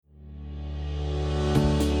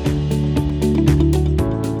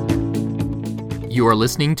You are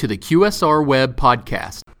listening to the QSR Web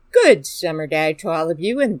Podcast. Good summer day to all of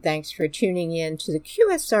you, and thanks for tuning in to the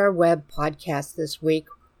QSR Web Podcast this week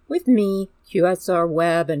with me, QSR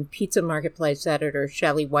Web and Pizza Marketplace editor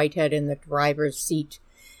Shelley Whitehead in the driver's seat.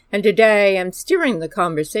 And today I'm steering the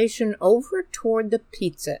conversation over toward the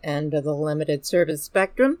pizza end of the limited service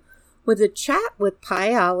spectrum with a chat with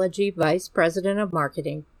Pieology Vice President of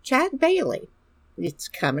Marketing, Chad Bailey. It's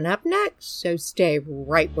coming up next, so stay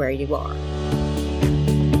right where you are.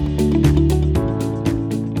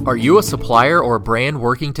 Are you a supplier or brand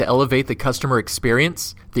working to elevate the customer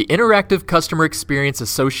experience? The Interactive Customer Experience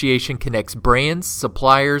Association connects brands,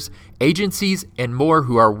 suppliers, agencies, and more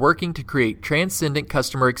who are working to create transcendent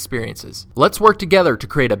customer experiences. Let's work together to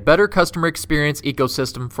create a better customer experience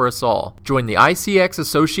ecosystem for us all. Join the ICX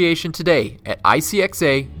Association today at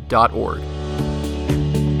icxa.org.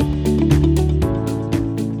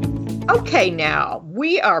 Okay, now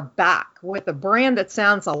we are back with a brand that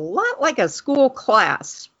sounds a lot like a school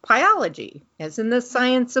class, Pieology, as in the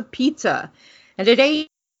science of pizza. And at 8 years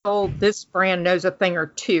old, this brand knows a thing or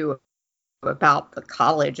two about the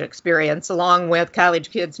college experience, along with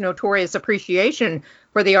college kids' notorious appreciation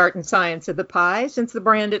for the art and science of the pie, since the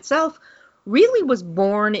brand itself really was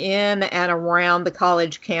born in and around the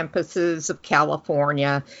college campuses of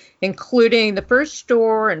California, including the first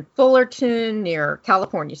store in Fullerton near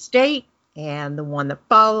California State, and the one that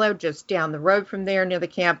followed just down the road from there near the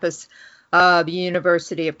campus of the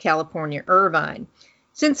University of California, Irvine.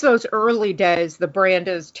 Since those early days, the brand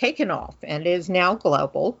has taken off and is now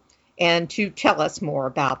global. And to tell us more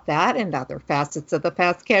about that and other facets of the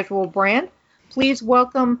fast casual brand, please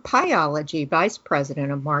welcome Pieology Vice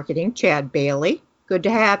President of Marketing, Chad Bailey. Good to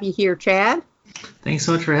have you here, Chad. Thanks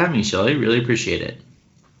so much for having me, Shelley. Really appreciate it.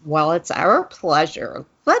 Well, it's our pleasure.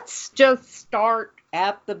 Let's just start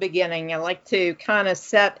at the beginning. I like to kind of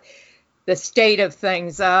set the state of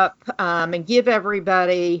things up and give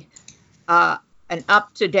everybody an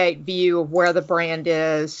up-to-date view of where the brand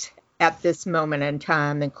is at this moment in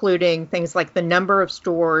time, including things like the number of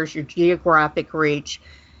stores, your geographic reach,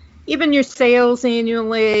 even your sales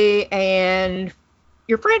annually, and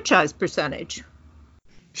your franchise percentage.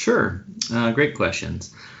 Sure. Great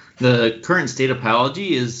questions. The current state of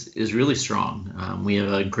Pieology is really strong. We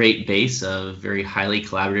have a great base of very highly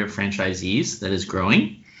collaborative franchisees that is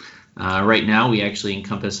growing. Right now, we actually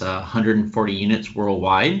encompass 140 units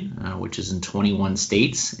worldwide, which is in 21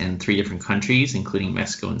 states and 3 different countries, including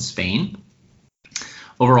Mexico and Spain.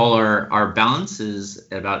 Overall, our balance is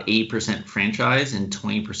about 80% franchise and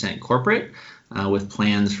 20% corporate, with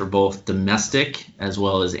plans for both domestic as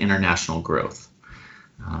well as international growth.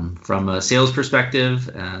 From a sales perspective,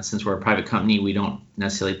 since we're a private company, we don't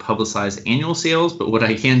necessarily publicize annual sales, but what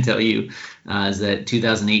I can tell you is that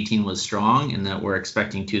 2018 was strong and that we're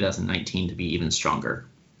expecting 2019 to be even stronger.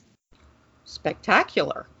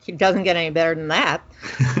 Spectacular. It doesn't get any better than that.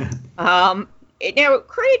 Now,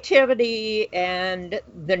 creativity and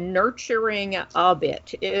the nurturing of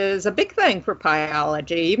it is a big thing for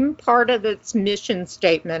Pieology, even part of its mission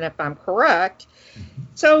statement, if I'm correct. Mm-hmm.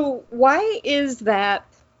 So why is that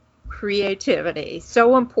creativity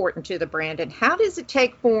so important to the brand, and how does it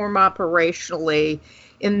take form operationally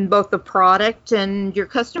in both the product and your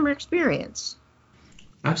customer experience?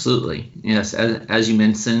 Absolutely. Yes, as you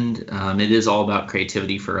mentioned, it is all about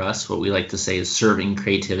creativity for us. What we like to say is serving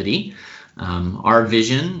creativity. Our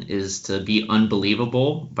vision is to be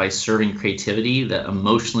unbelievable by serving creativity that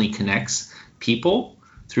emotionally connects people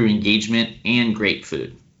through engagement and great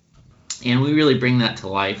food. And we really bring that to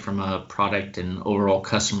life from a product and overall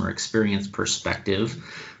customer experience perspective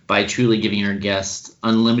by truly giving our guests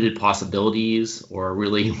unlimited possibilities, or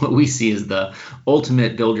really what we see as the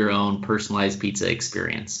ultimate build your own personalized pizza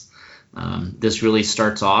experience. This really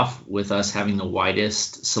starts off with us having the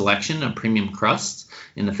widest selection of premium crusts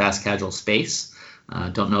in the fast casual space.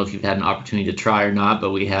 Don't know if you've had an opportunity to try or not,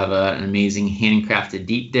 but we have an amazing handcrafted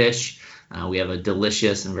deep dish. We have a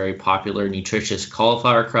delicious and very popular nutritious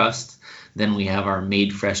cauliflower crust. Then we have our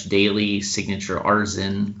made fresh daily signature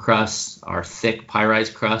artisan crust, our thick pie rise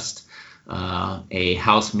crust, a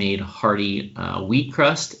house-made hearty wheat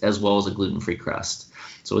crust, as well as a gluten-free crust.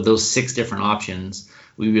 So with those 6 different options,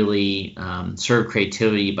 we really serve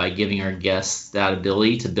creativity by giving our guests that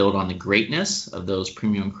ability to build on the greatness of those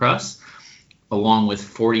premium crusts, along with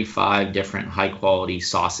 45 different high-quality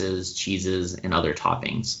sauces, cheeses, and other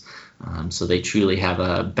toppings. So they truly have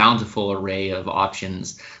a bountiful array of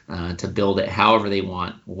options to build it however they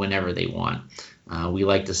want, whenever they want. We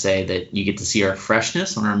like to say that you get to see our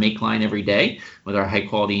freshness on our make line every day with our high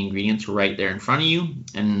quality ingredients right there in front of you,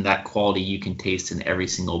 and that quality you can taste in every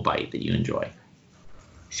single bite that you enjoy.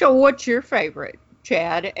 So what's your favorite,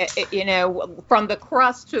 Chad? From the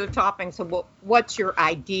crust to the topping, so what's your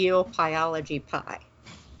ideal Pieology pie?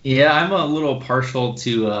 Yeah, I'm a little partial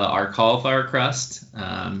to our cauliflower crust.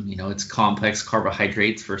 It's complex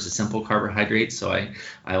carbohydrates versus simple carbohydrates, so I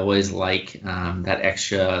always like that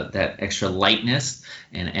extra lightness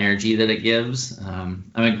and energy that it gives.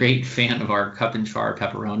 I'm a great fan of our cup and char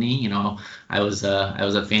pepperoni. I was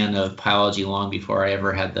a fan of Pieology long before I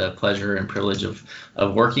ever had the pleasure and privilege of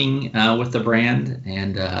working with the brand,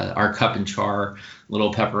 and our cup and char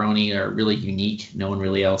little pepperoni are really unique. No one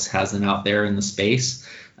really else has them out there in the space.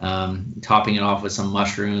 Topping it off with some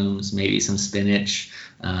mushrooms, maybe some spinach,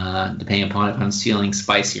 depending upon if I'm feeling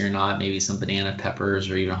spicy or not, maybe some banana peppers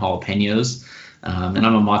or even jalapenos. And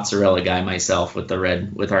I'm a mozzarella guy myself with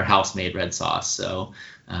our house-made red sauce. So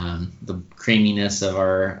the creaminess of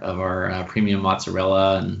our premium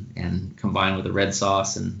mozzarella and combined with the red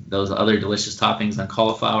sauce and those other delicious toppings on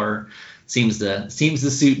cauliflower seems to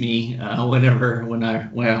suit me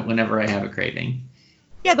whenever I have a craving.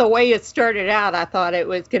 Yeah, the way it started out, I thought it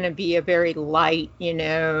was going to be a very light,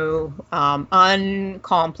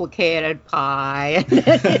 uncomplicated pie.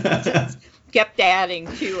 It just kept adding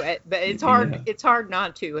to it, but it's hard. Yeah. It's hard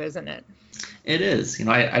not to, isn't it? It is.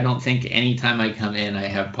 I don't think anytime I come in, I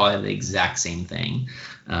have probably the exact same thing.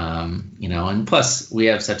 And plus we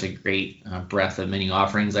have such a great breadth of menu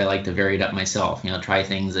offerings. I like to vary it up myself. Try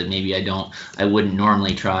things that maybe I wouldn't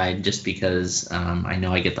normally try just because I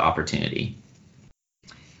know I get the opportunity.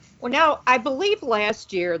 Well, now, I believe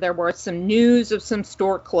last year there was some news of some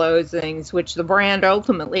store closings, which the brand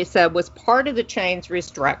ultimately said was part of the chain's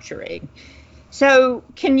restructuring. So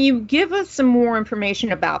can you give us some more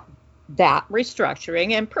information about that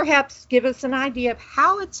restructuring and perhaps give us an idea of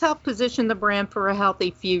how it's helped position the brand for a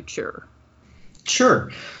healthy future?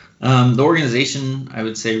 Sure. The organization, I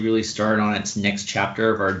would say, really started on its next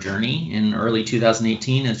chapter of our journey in early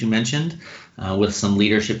 2018, as you mentioned, with some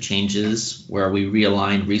leadership changes where we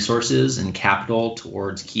realigned resources and capital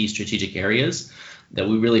towards key strategic areas that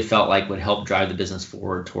we really felt like would help drive the business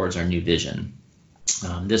forward towards our new vision.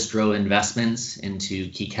 This drove investments into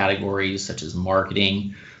key categories such as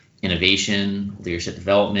marketing, innovation, leadership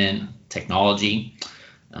development, technology.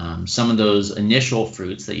 Some of those initial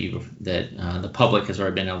fruits that the public has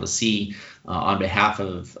already been able to see on behalf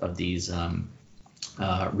of these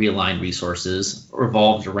realigned resources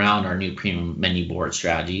revolved around our new premium menu board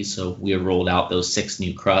strategy. So we have rolled out those 6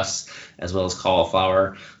 new crusts as well as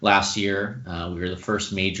cauliflower last year. We were the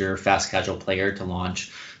first major fast casual player to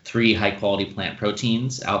launch 3 high quality plant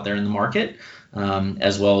proteins out there in the market,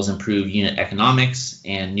 as well as improve unit economics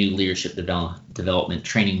and new leadership development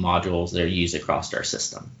training modules that are used across our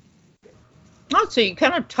system. Oh, so you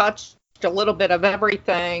kind of touched a little bit of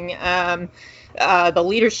everything. The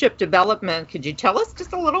leadership development, could you tell us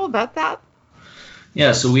just a little about that?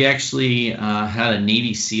 Yeah, so we actually had a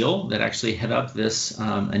Navy SEAL that actually head up this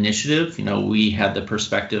initiative. We had the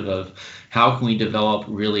perspective of how can we develop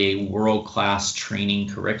really a world-class training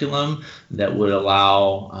curriculum that would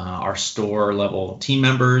allow our store level team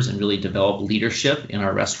members and really develop leadership in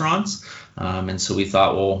our restaurants. And so we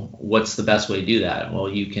thought, well, what's the best way to do that? Well,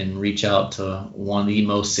 you can reach out to one of the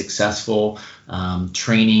most successful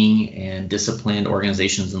training and disciplined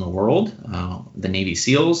organizations in the world, the Navy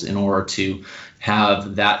SEALs, in order to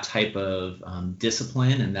have that type of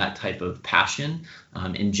discipline and that type of passion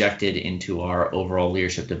injected into our overall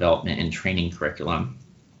leadership development and training curriculum.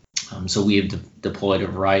 So we have deployed a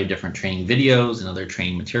variety of different training videos and other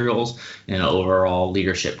training materials in an overall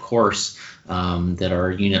leadership course that our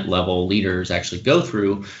unit level leaders actually go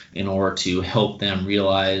through in order to help them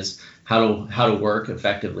realize how to work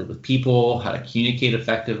effectively with people, how to communicate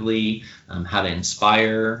effectively, how to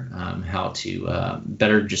inspire, how to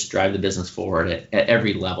better just drive the business forward at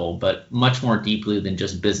every level, but much more deeply than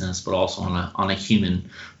just business, but also on a human,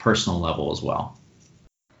 personal level as well.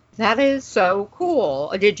 That is so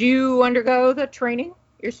cool. Did you undergo the training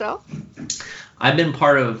yourself? I've been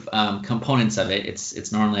part of components of it.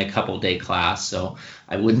 It's normally a couple-day class, so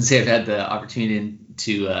I wouldn't say I've had the opportunity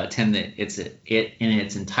to attend it in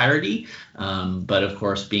its entirety. But of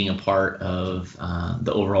course, being a part of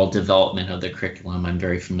the overall development of the curriculum, I'm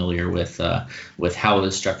very familiar with how it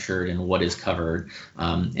is structured and what is covered.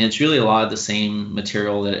 And it's really a lot of the same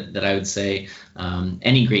material that I would say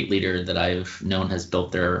any great leader that I've known has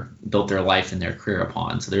built their life and their career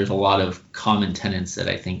upon. So there's a lot of common tenets that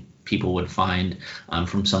I think people would find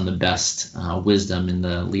from some of the best wisdom in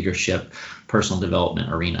the leadership, personal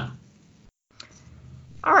development arena.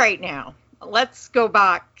 All right, now let's go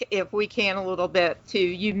back, if we can, a little bit to,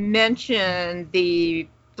 you mentioned the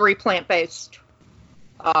 3 plant-based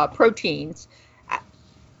proteins.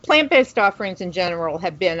 plant-based offerings in general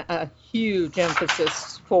have been a huge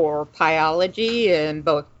emphasis for Pieology in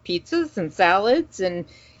both pizzas and salads, and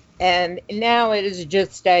now it is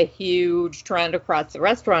just a huge trend across the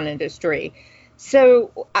restaurant industry.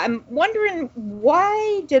 So I'm wondering,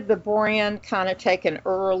 why did the brand kind of take an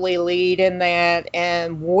early lead in that,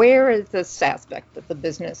 and where is this aspect of the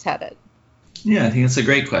business headed? Yeah, I think that's a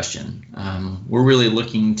great question. We're really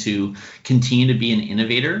looking to continue to be an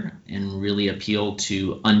innovator and really appeal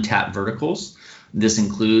to untapped verticals. This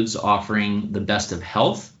includes offering the best of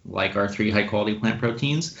health, like our 3 high-quality plant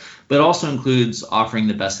proteins, but also includes offering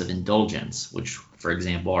the best of indulgence, which, for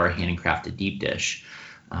example, our handcrafted deep dish.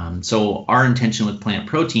 So our intention with plant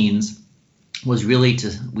proteins was really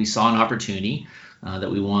we saw an opportunity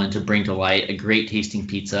that we wanted to bring to light a great tasting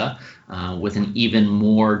pizza with an even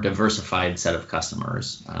more diversified set of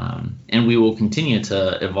customers. And we will continue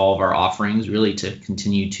to evolve our offerings really to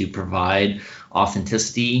continue to provide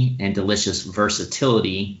authenticity and delicious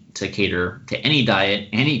versatility to cater to any diet,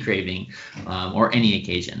 any craving, or any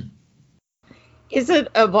occasion. Is it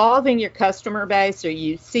evolving your customer base? Are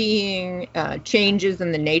you seeing changes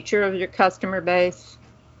in the nature of your customer base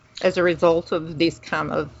as a result of these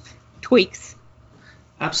kind of tweaks?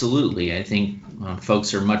 Absolutely. I think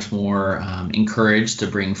folks are much more encouraged to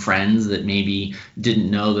bring friends that maybe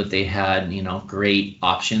didn't know that they had, great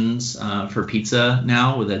options for pizza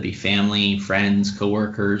now, whether that be family, friends,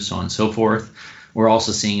 coworkers, so on and so forth. We're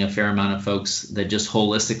also seeing a fair amount of folks that just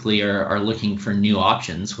holistically are looking for new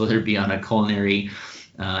options, whether it be on a culinary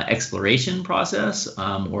exploration process,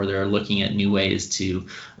 or they're looking at new ways to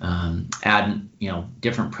add,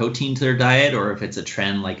 different protein to their diet, or if it's a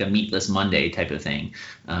trend like a meatless Monday type of thing.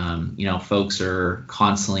 Folks are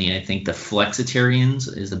constantly, I think the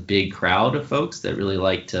flexitarians is a big crowd of folks that really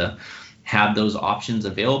like to have those options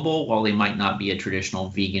available. While they might not be a traditional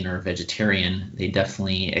vegan or vegetarian, they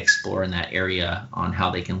definitely explore in that area on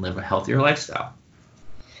how they can live a healthier lifestyle.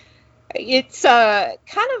 It's kind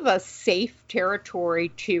of a safe territory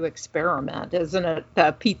to experiment, isn't it?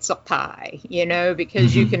 The pizza pie,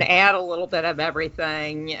 because you can add a little bit of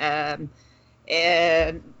everything, and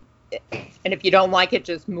if you don't like it,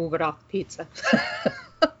 just move it off the pizza.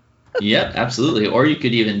 Yep, absolutely. Or you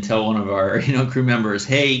could even tell one of our, crew members,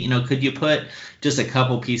 hey, could you put just a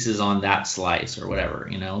couple pieces on that slice or whatever,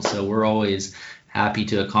 So we're always happy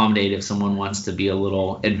to accommodate if someone wants to be a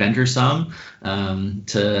little adventuresome,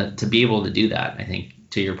 to be able to do that. I think,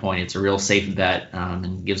 to your point, it's a real safe bet,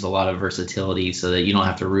 and gives a lot of versatility so that you don't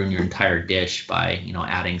have to ruin your entire dish by,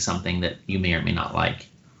 adding something that you may or may not like.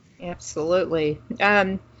 Absolutely.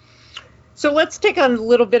 So let's take a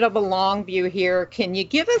little bit of a long view here. Can you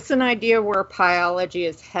give us an idea where Pieology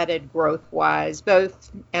is headed growth-wise, both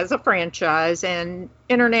as a franchise and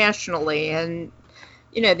internationally, and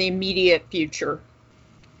the immediate future?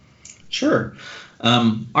 Sure.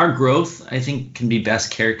 Our growth, I think, can be best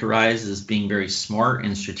characterized as being very smart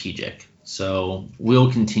and strategic. So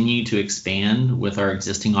we'll continue to expand with our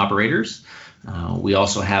existing operators. We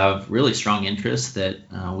also have really strong interest that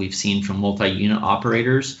we've seen from multi-unit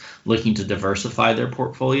operators looking to diversify their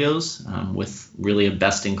portfolios with really a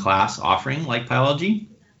best-in-class offering like Pieology.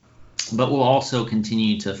 But we'll also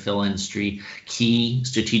continue to fill in key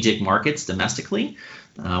strategic markets domestically,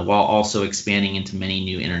 while also expanding into many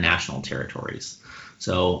new international territories.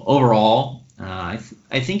 So overall, I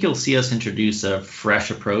think you'll see us introduce a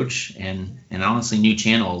fresh approach and honestly new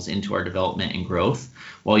channels into our development and growth,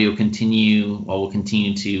 while we'll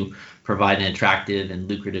continue to provide an attractive and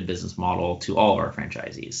lucrative business model to all of our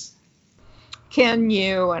franchisees. Can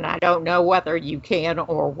you, and I don't know whether you can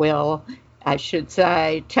or will, I should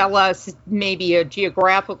say, tell us maybe a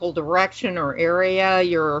geographical direction or area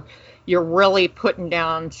you're really putting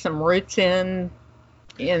down some roots in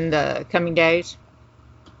the coming days?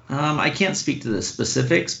 I can't speak to the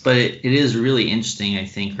specifics, but it is really interesting, I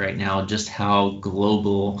think, right now, just how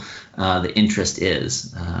global the interest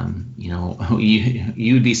is.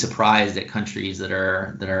 You'd be surprised at countries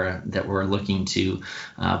that we're looking to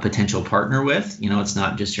potential partner with. It's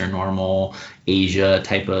not just your normal Asia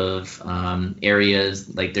type of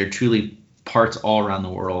areas. Like, they're truly parts all around the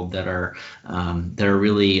world that are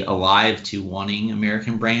really alive to wanting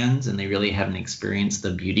American brands, and they really haven't experienced the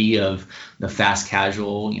beauty of the fast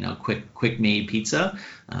casual, quick made pizza.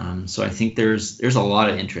 So I think there's a lot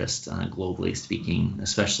of interest globally speaking,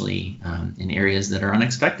 especially in areas that are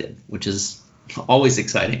unexpected, which is always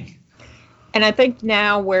exciting. And I think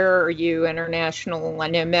now, where are you international? I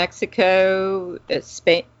know Mexico,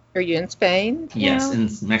 Spain. Are you in Spain? Yes, in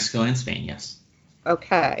Mexico and Spain, yes.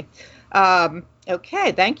 Okay.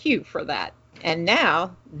 Okay, thank you for that. And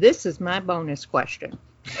now, this is my bonus question.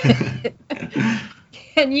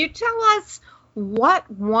 can you tell us what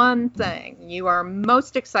one thing you are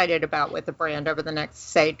most excited about with the brand over the next,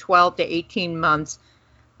 say, 12 to 18 months,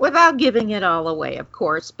 without giving it all away, of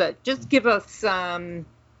course, but just give us some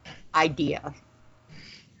idea.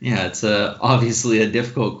 Yeah, it's obviously a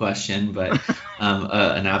difficult question, but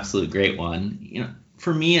an absolute great one.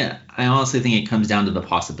 For me, I honestly think it comes down to the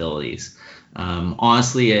possibilities.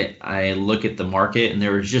 Honestly, I look at the market and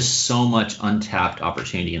there is just so much untapped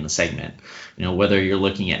opportunity in the segment. Whether you're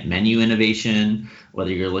looking at menu innovation,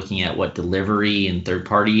 whether you're looking at what delivery and third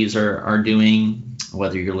parties are doing,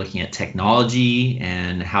 whether you're looking at technology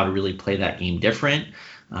and how to really play that game different,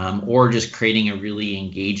 or just creating a really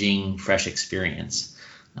engaging, fresh experience.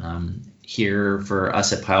 Here for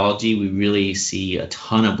us at Pieology, we really see a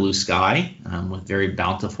ton of blue sky with very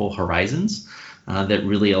bountiful horizons that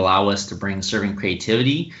really allow us to bring serving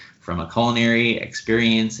creativity from a culinary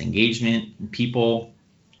experience, engagement, people,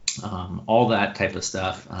 all that type of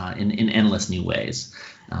stuff in endless new ways.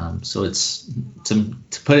 So it's to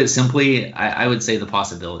put it simply, I would say the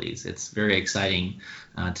possibilities. It's very exciting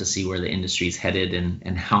to see where the industry is headed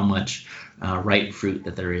and how much ripe fruit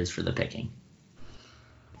that there is for the picking.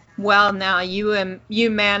 Well, now you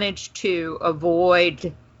managed to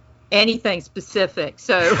avoid anything specific,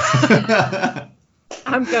 so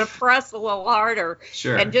I'm going to press a little harder.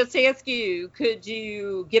 Sure. And just ask you, could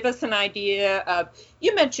you give us an idea of,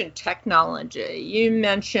 you mentioned technology, you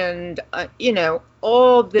mentioned,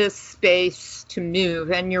 all this space to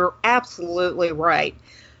move, and you're absolutely right.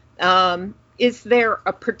 Is there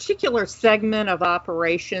a particular segment of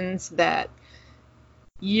operations that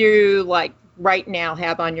you right now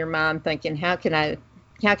have on your mind thinking, how can I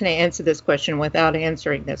answer this question without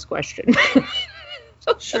answering this question?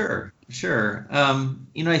 Sure.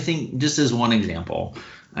 I think just as one example,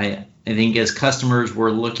 I think as customers,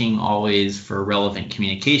 we're looking always for relevant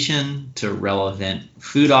communication, to relevant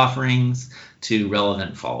food offerings, to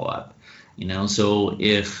relevant follow-up. So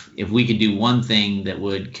if we could do one thing that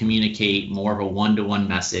would communicate more of a one-to-one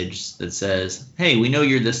message that says, hey, we know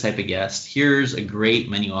you're this type of guest. Here's a great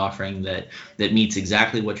menu offering that meets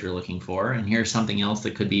exactly what you're looking for. And here's something else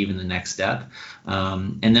that could be even the next step.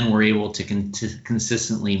 And then we're able to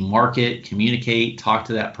consistently market, communicate, talk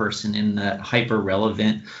to that person in that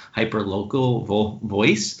hyper-relevant, hyper-local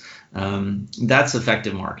voice. That's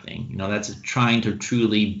effective marketing. That's trying to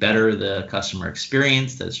truly better the customer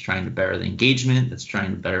experience, that's trying to better the engagement, that's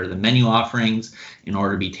trying to better the menu offerings in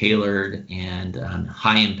order to be tailored and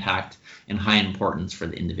high impact and high importance for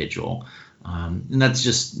the individual. And that's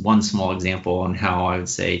just one small example on how I would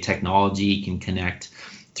say technology can connect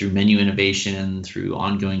through menu innovation, through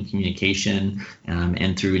ongoing communication,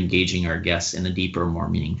 and through engaging our guests in a deeper, more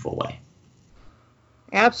meaningful way.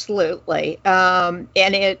 Absolutely. And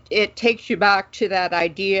it takes you back to that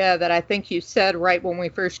idea that I think you said right when we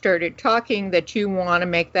first started talking, that you want to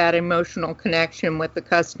make that emotional connection with the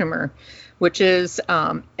customer, which is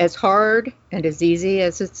as hard and as easy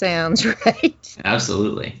as it sounds, right?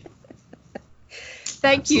 Absolutely.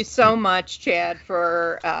 Thank you so much, Chad,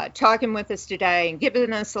 for talking with us today and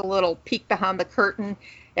giving us a little peek behind the curtain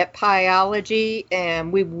at Pieology,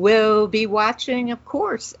 and we will be watching, of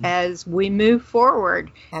course, as we move forward.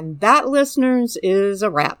 And that, listeners, is a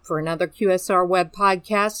wrap for another QSR Web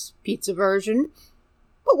Podcast pizza version.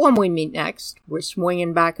 But when we meet next, we're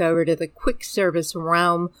swinging back over to the quick service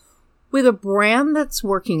realm with a brand that's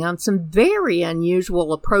working on some very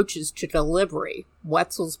unusual approaches to delivery,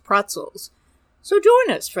 Wetzel's Pretzels. So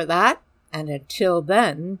join us for that, and until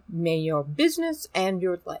then, may your business and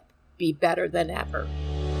your life be better than ever.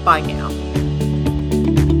 Bye now.